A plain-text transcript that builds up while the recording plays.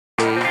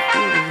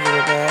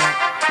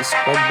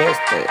Squad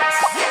Busters.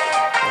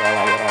 Bora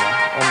lá, bora lá.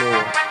 Ó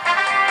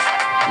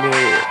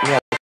minha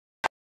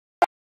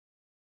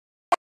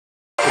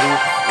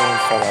truque,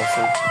 vamos falar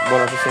assim.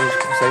 Bora ver se a gente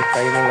consegue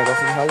cair num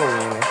negócio de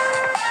Halloween, né?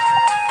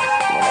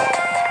 Bora lá.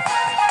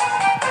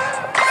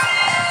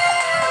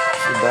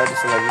 Cidade,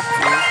 sei lá o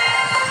que.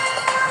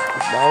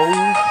 Baú.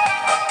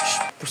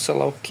 Por sei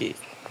lá o que.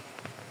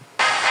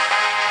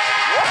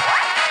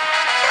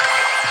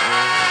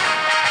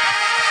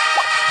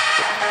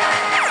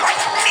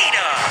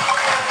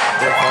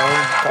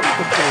 Calma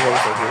que eu tô jogando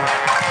isso aqui.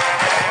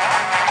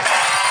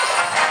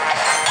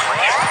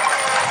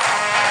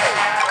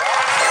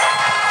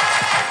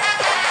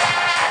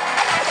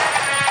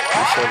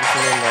 Deixa eu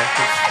ver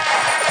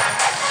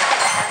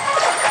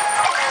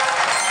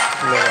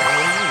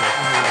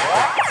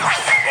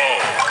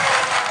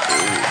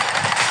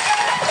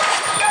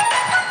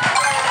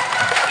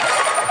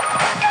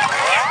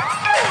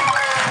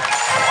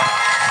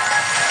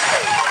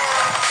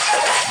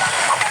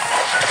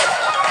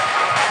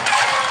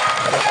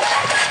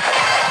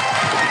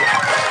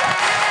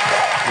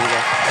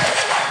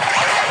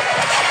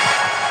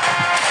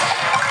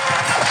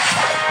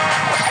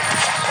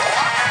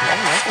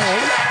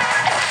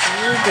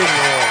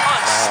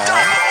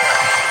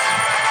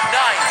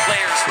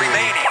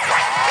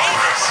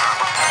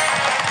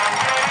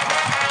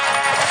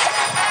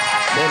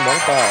demora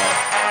pra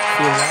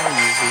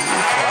finalizar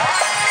isso.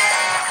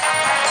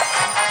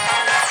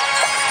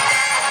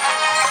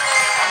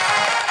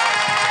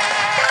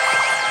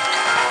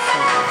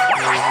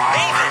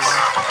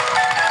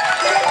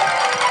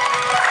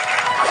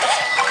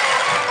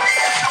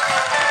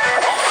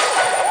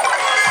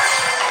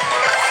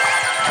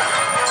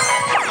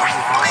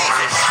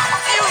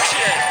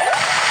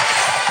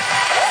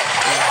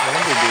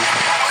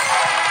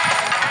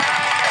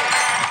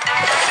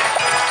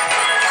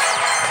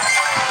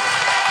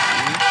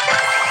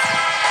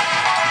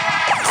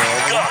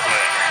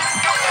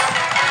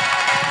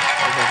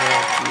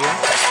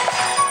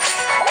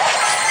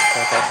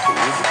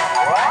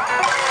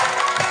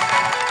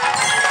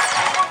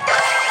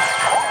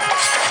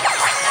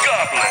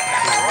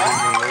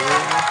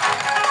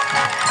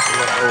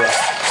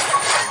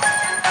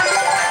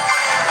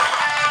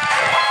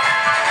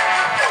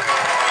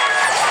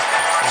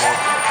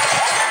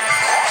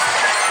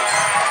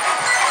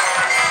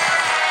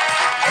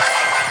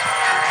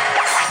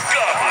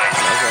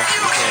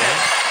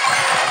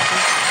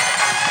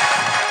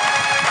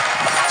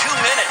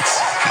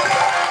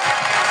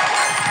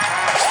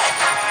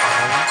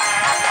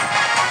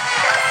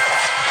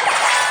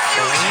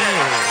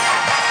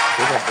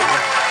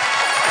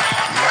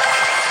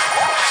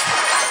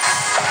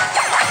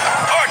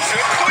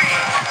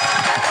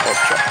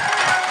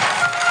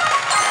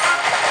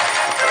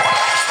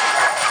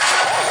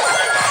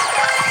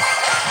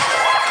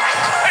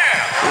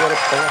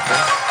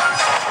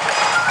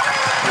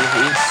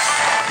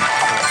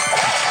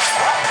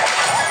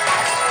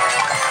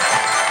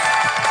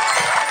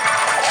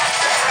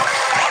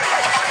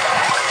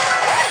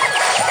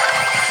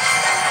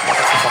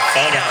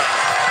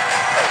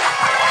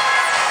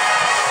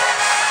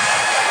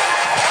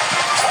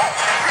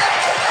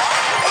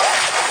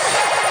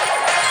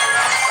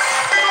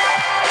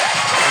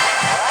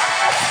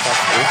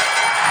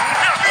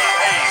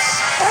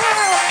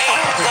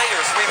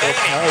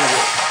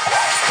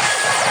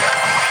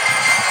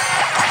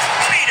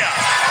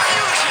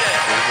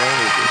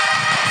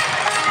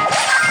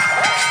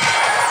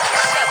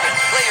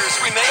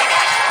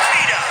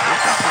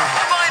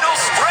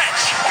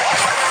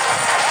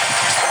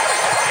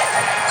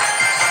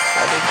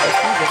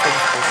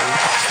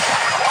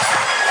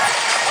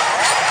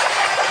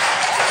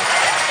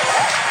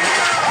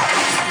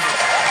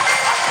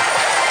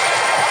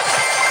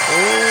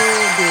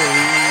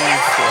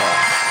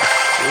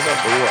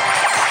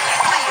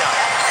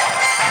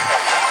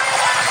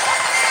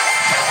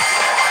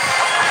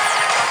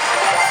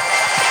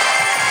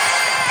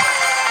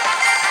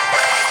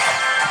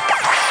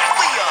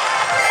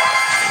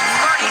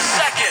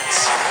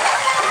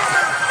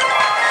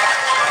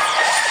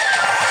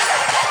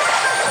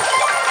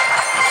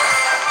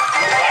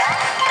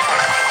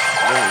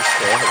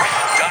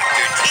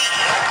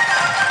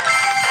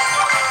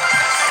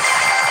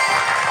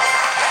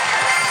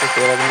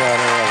 Era do meu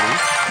aranha ali.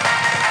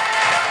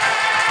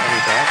 Tá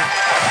ligado?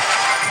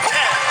 10,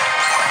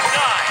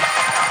 9,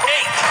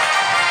 8,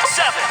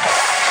 7,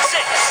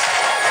 6,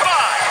 5,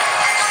 4,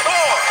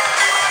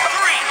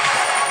 3,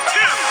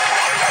 2,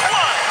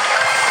 1.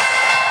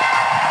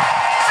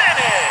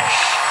 Finish!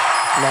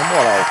 Na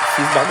moral,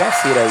 fiz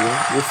bagaceira aí, hein?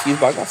 Eu fiz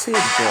bagaceira,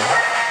 então.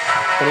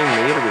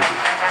 Primeiro, bebê.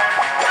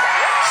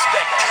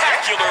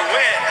 Spectacular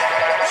win!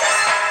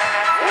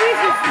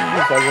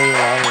 Vai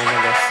ganhar um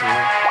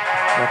negocinho.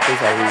 Uma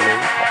coisa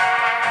louca.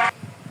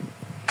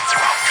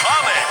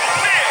 Comet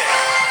win!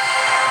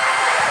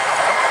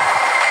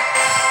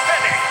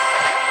 Finish!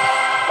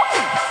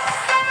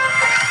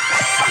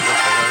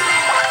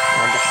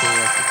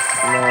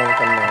 Não,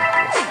 tá não.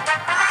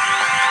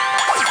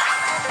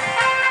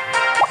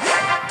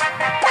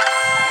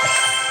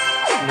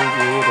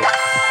 Dinheiro.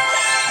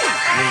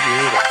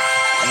 doideira.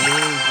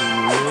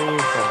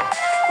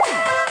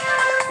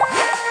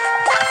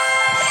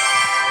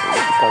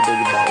 Computador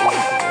de baú,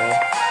 né?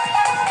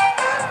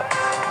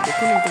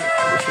 Deixa eu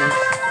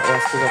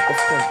acho que eu já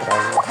posso comprar,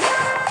 né?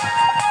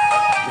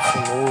 Deixa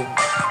novo.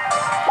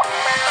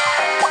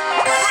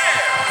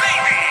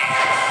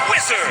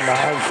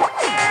 Mago.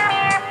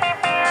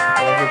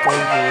 Ela já tem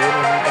dinheiro,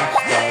 eu vou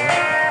gastar, né?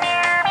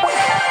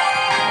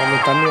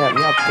 Aumentar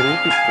minha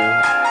trupe,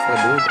 porra. Você é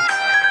doido?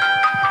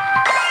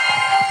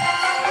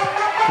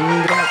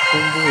 Pingra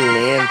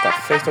turbulenta,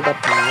 festa da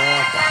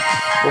pinhata,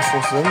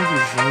 profusão de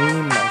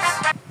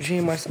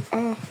gemas, coisa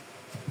boa.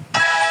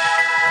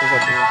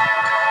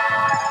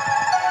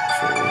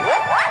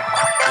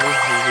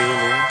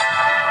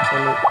 Deixa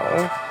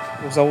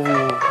eu usar o logo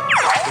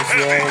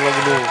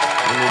do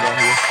meio da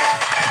rua.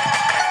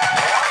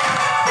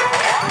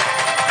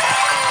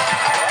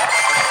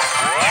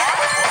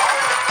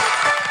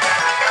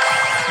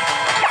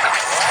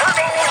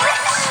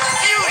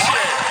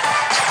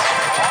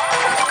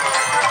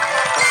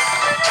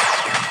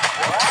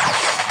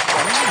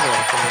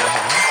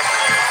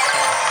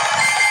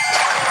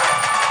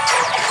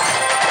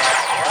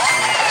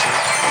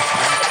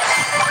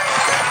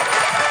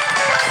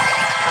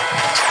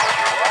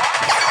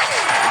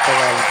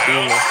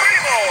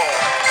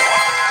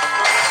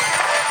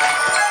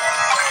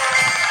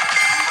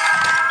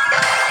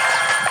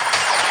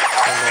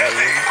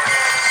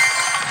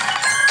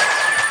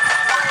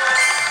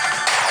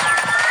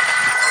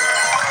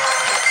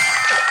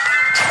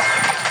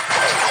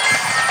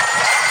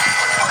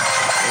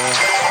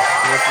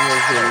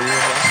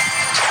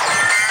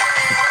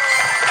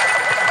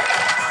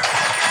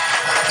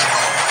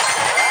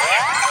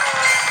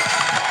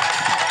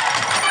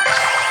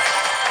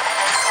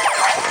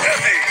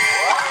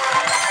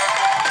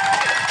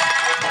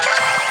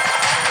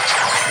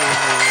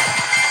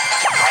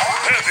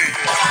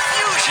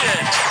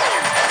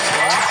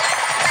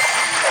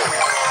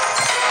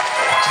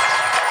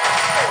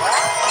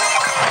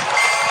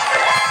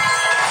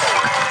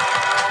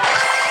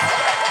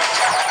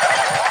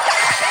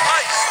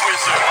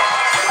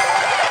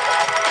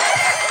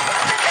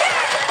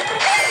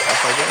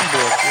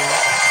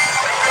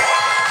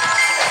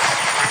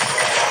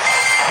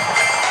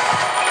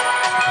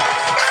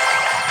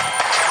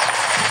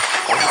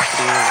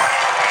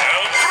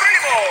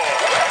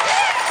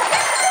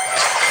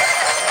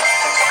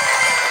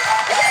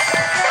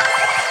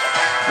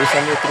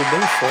 Deixar meu trio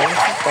bem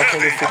forte pra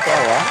quando eu for pra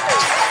lá,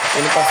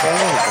 ele passar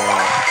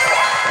vergonha,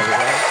 tá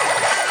ligado?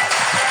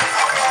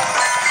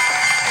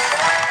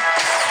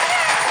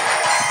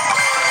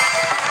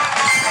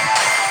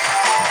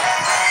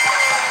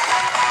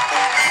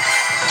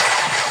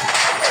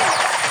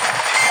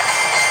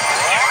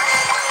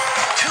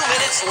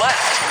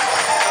 Left.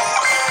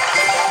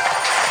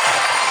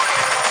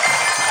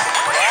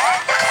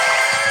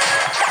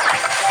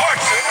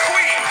 Archer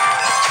Queen.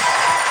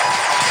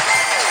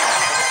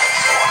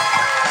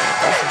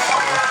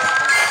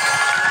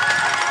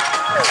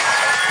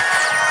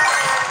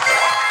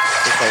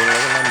 Você caiu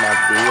logo na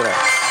madeira.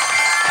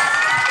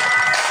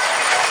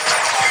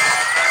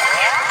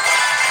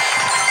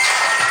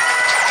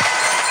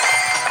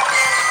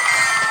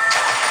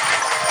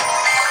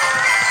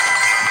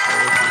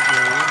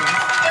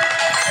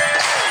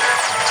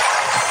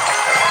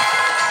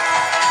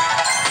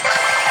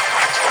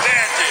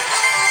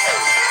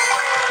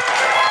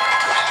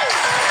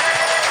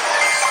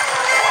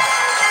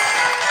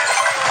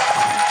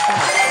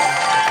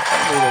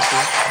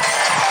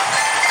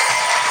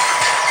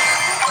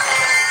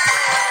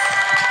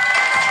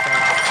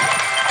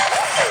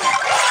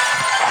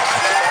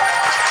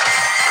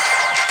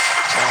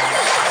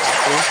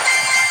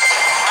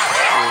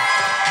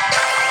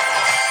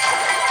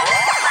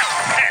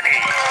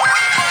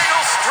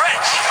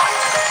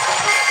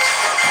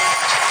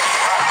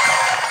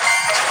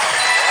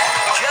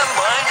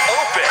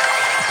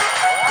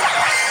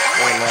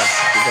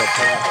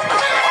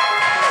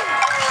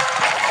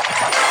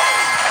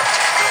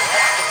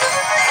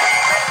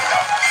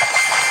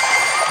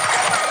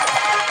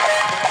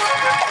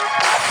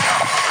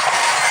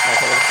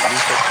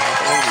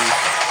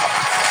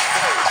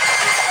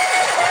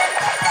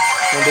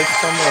 Não deixa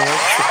pra amanhã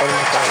que você pode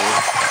matar ele.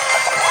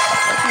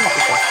 Olha como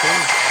que tá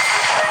feio.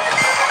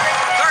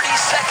 30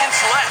 seconds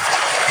left.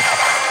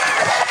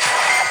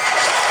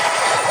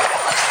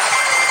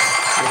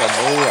 Coisa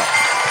boa.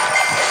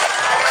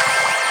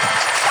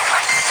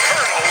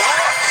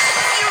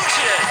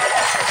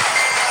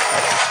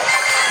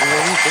 Eu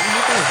não tenho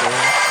muita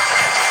zona.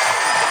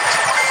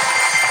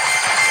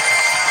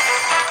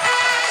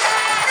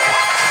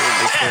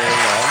 Deixa eu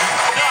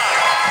olhar.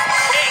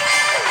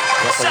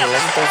 Vai fazer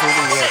logo um pezinho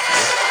do meu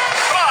aqui.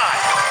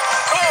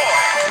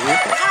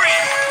 Eita.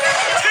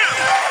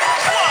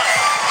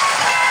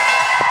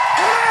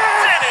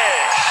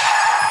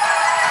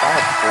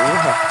 Ah,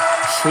 porra.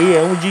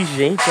 Cheião de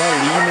gente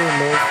ali, meu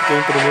irmão. Fiquei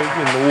em primeiro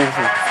de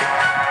novo.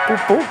 Por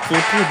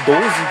pouquinho, por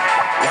 12,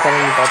 o cara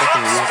não tava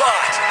comigo.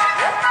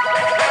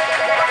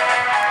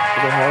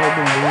 Ele é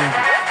do mundo.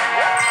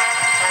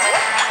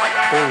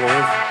 Tô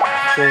longe.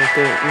 que eu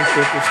tenho um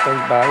tempo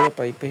stand-by,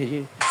 rapaz, e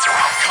perdi.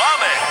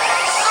 Comet.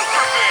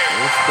 Super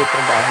big. Eu fiquei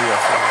com barriga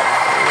assim.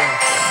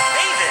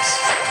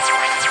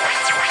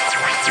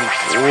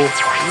 Davis.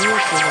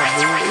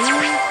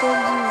 Ficou. Coisa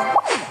boa.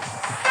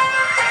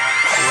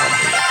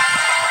 Tadinho.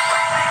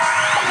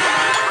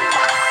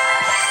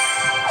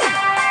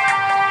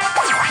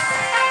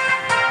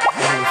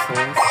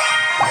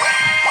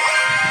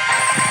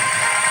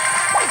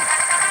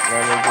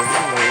 Vai me dando de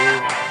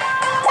novo.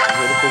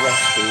 Dinheiro que eu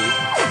gastei.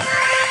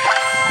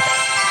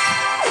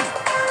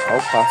 Olha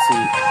o passe.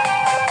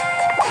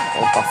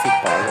 Olha o passe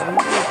pago.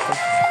 Eita.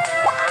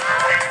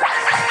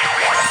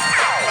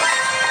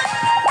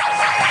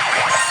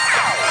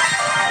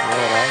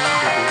 Melhorar,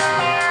 meu Deus.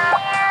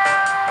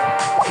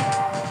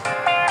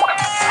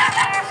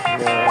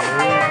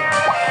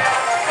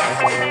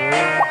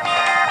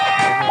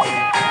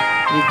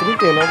 De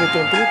 39 eu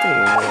tenho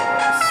 31.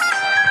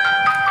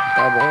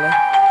 Tá bom, né?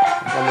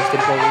 Já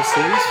mostrei pra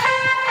vocês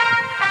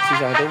que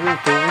já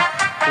voltou.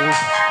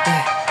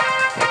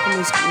 É como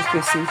eu esqueci.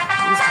 Esqueci.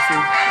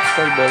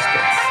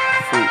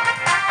 Fui.